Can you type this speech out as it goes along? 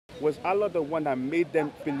Was Allah the one that made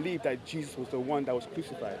them believe that Jesus was the one that was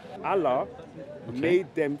crucified? Allah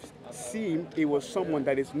made them seem it was someone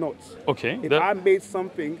that is not. Okay. If I made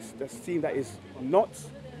something that seem that is not,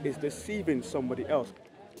 is deceiving somebody else.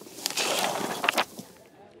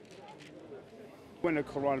 When the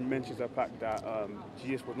Quran mentions the fact that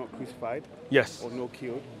Jesus was not crucified, yes, or not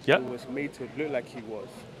killed, yeah, it was made to look like he was.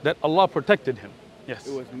 That Allah protected him. Yes.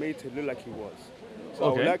 It was made to look like he was. So okay.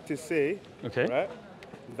 I would like to say, right,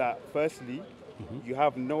 that firstly, you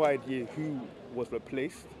have no idea who was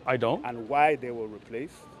replaced. I don't. And why they were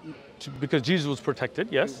replaced. Because Jesus was protected,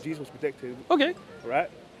 yes. Jesus was protected. Okay. Right?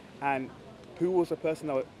 And who was the person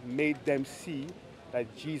that made them see that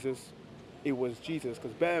it was Jesus?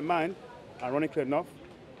 Because bear in mind, ironically enough,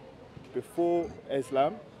 before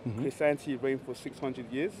Islam, Christianity reigned for 600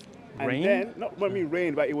 years. And then, not when we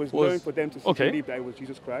reigned, but it was known for them to believe that it was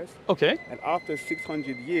Jesus Christ. Okay. And after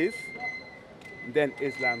 600 years, then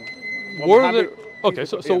Islam.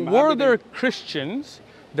 So were there Christians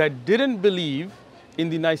that didn't believe in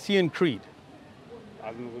the Nicene Creed? I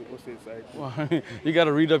don't know what's inside. Well, you got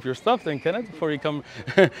to read up your stuff then, Kenneth, before you come.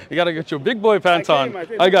 You got to get your big boy pants on.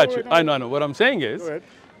 I got you. I know. What I'm saying is,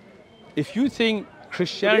 if you think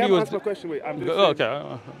Christianity was... My question. Wait, I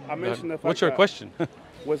mentioned the fact what's your question?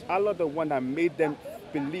 Was Allah the one that made them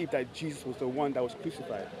believe that Jesus was the one that was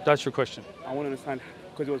crucified? That's your question. I want to understand,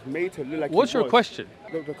 because it was made to look like What's your question?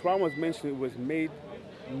 The Quran was mentioned, it was made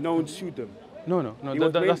known to them. No.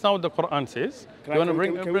 That's not what the Quran says. Can you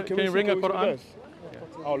bring a Quran?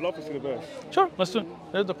 I would love to see the verse. Sure, let's do it.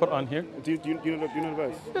 There's the Quran here. Do you know the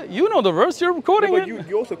verse? Yeah, you know the verse, you're quoting it.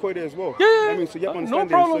 You also quote it as well. Yeah. I mean, so you have understanding,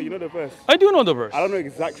 no problem. So you know the verse. I do know the verse. I don't know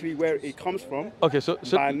exactly where it comes from. Okay, so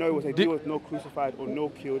I know it was like, he was no crucified or no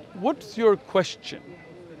killed. What's your question?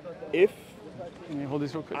 If Let me hold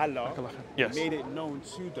this real quick. Allah made it known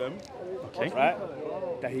to them, right,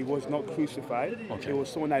 that he was not crucified, it was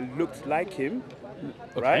someone that looked like him,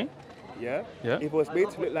 right? Yeah. If it was made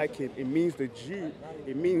to look like him, it means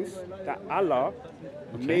that Allah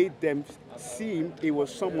made them seem it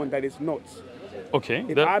was someone that is not. Okay.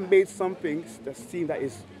 If I made something that seem that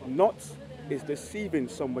is not, is deceiving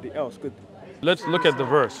somebody else. Good. Let's look at the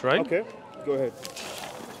verse, right? Okay. Go ahead.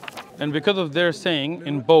 And because of their saying,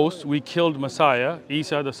 in boast, we killed Messiah,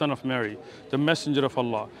 Isa, the son of Mary, the messenger of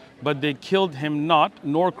Allah. But they killed him not,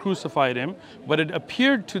 nor crucified him, but it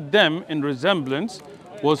appeared to them in resemblance,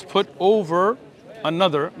 was put over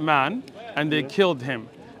another man, and they killed him.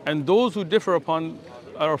 And those who differ upon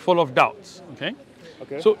are full of doubts. Okay?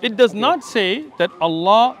 So it does not say that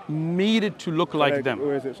Allah made it to look like them.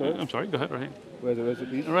 Where is it, sorry? I'm sorry, go ahead, right here. Where is it,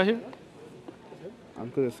 please? Right here. I'm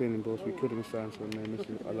going to say in both, we killed him in the name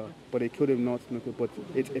of Allah. But they killed him not, but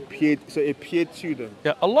it appeared, so it appeared to them.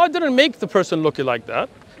 Yeah, Allah didn't make the person look like that.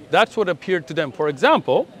 That's what appeared to them. For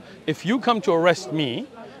example, if you come to arrest me,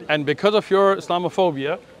 and because of your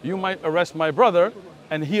Islamophobia, you might arrest my brother,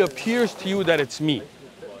 and he appears to you that it's me.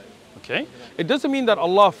 Okay? It doesn't mean that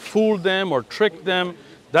Allah fooled them or tricked them.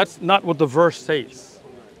 That's not what the verse says.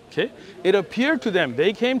 Okay? It appeared to them.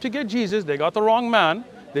 They came to get Jesus. They got the wrong man.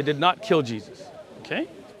 They did not kill Jesus. Okay?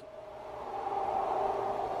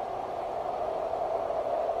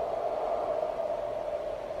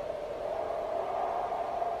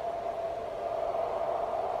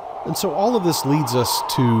 And so all of this leads us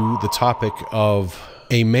to the topic of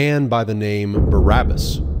a man by the name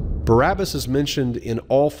Barabbas. Barabbas is mentioned in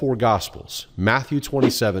all four Gospels: Matthew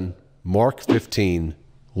 27, Mark 15,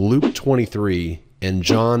 Luke 23, and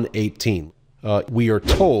John 18. We are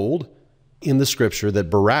told in the scripture that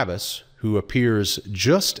Barabbas, who appears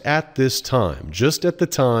just at this time, just at the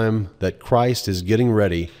time that Christ is getting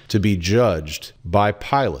ready to be judged by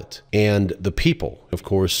Pilate and the people, of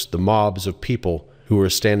course, the mobs of people who are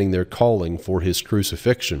standing there calling for his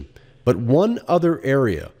crucifixion. But one other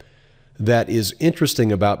area that is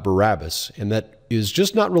interesting about Barabbas, and that is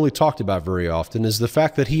just not really talked about very often, is the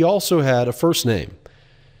fact that he also had a first name.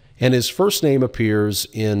 And his first name appears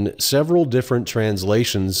in several different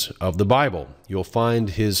translations of the Bible. You'll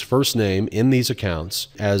find his first name in these accounts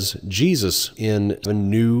as Jesus in a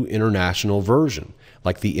New International Version,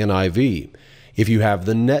 like the NIV, if you have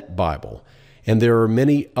the Net Bible. And there are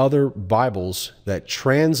many other Bibles that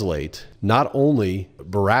translate not only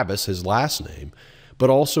Barabbas, his last name,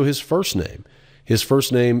 but also his first name. His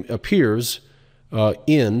first name appears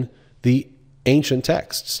in the ancient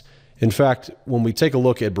texts. In fact, when we take a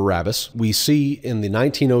look at Barabbas, we see in the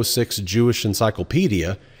 1906 Jewish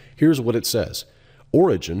Encyclopedia, here's what it says.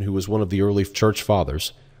 Origen, who was one of the early church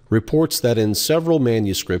fathers, reports that in several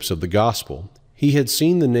manuscripts of the Gospel, he had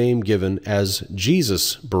seen the name given as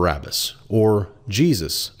Jesus Barabbas, or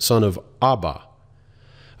Jesus, son of Abba.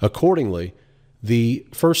 Accordingly, the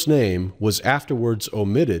first name was afterwards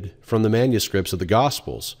omitted from the manuscripts of the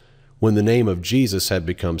Gospels when the name of Jesus had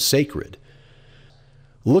become sacred.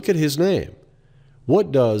 Look at his name.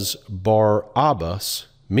 What does Bar-Abbas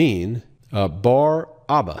mean?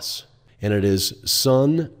 Bar-Abbas, and it is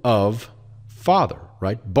son of father,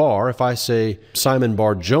 right? Bar, if I say Simon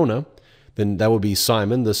Bar Jonah, then that would be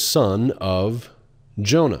Simon, the son of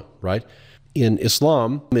Jonah, right? In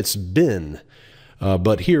Islam, it's bin,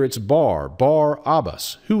 but here it's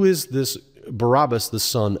Bar-Abbas. Who is this Barabbas the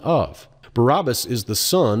son of? Barabbas is the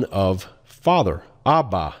son of father,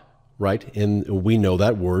 Abba, right? And we know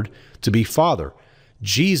that word to be father.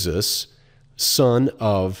 Jesus, son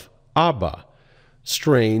of Abba.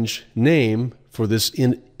 Strange name for this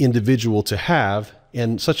individual to have,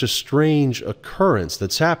 and such a strange occurrence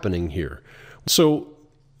that's happening here. So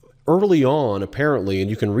early on, apparently, and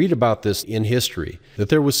you can read about this in history, that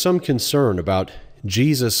there was some concern about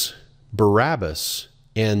Jesus Barabbas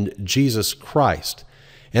and Jesus Christ.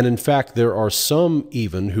 And in fact, there are some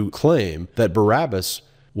even who claim that Barabbas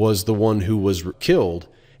was the one who was killed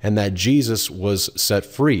and that Jesus was set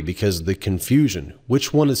free because of the confusion.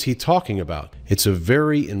 Which one is he talking about? It's a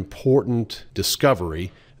very important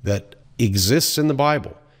discovery that exists in the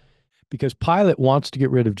Bible. Because Pilate wants to get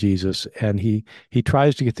rid of Jesus, and he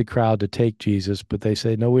tries to get the crowd to take Jesus, but they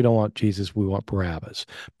say, no, we don't want Jesus, we want Barabbas.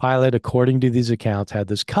 Pilate, according to these accounts, had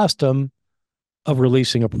this custom of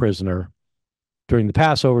releasing a prisoner during the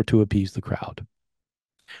Passover to appease the crowd.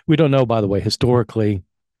 We don't know, by the way, historically,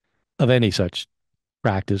 of any such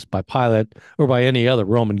practice by Pilate or by any other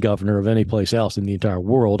Roman governor of any place else in the entire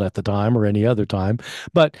world at the time or any other time.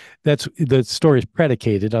 But the story is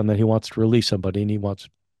predicated on that he wants to release somebody, and he wants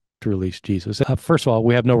to release Jesus. First of all,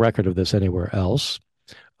 we have no record of this anywhere else,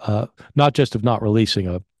 not just of not releasing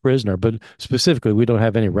a prisoner, but specifically, we don't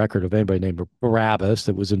have any record of anybody named Barabbas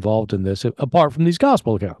that was involved in this, apart from these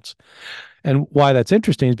gospel accounts. And why that's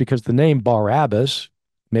interesting is because the name Barabbas,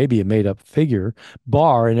 maybe a made-up figure,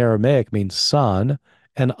 Bar in Aramaic means son,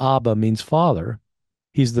 and Abba means father.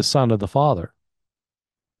 He's the son of the Father.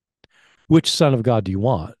 Which son of God do you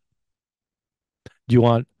want? Do you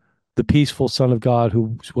want the peaceful son of God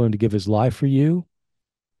who's willing to give his life for you?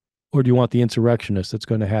 Or do you want the insurrectionist that's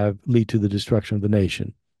going to lead to the destruction of the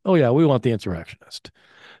nation? Oh yeah, we want the insurrectionist.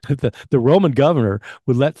 The Roman governor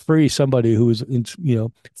would let free somebody who was,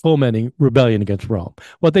 fomenting rebellion against Rome.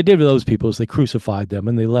 What they did with those people is they crucified them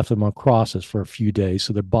and they left them on crosses for a few days,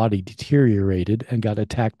 so their body deteriorated and got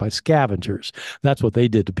attacked by scavengers. That's what they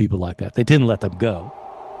did to people like that. They didn't let them go.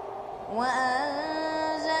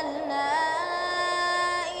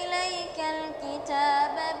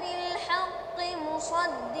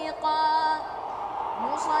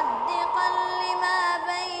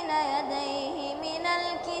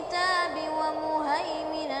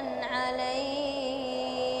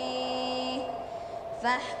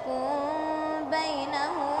 فاحكم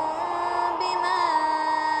بينهم بما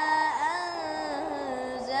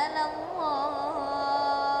أنزل الله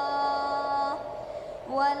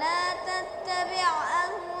ولا تتبع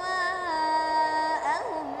أهواءهم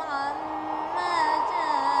عما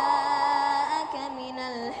جاءك من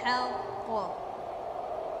الحق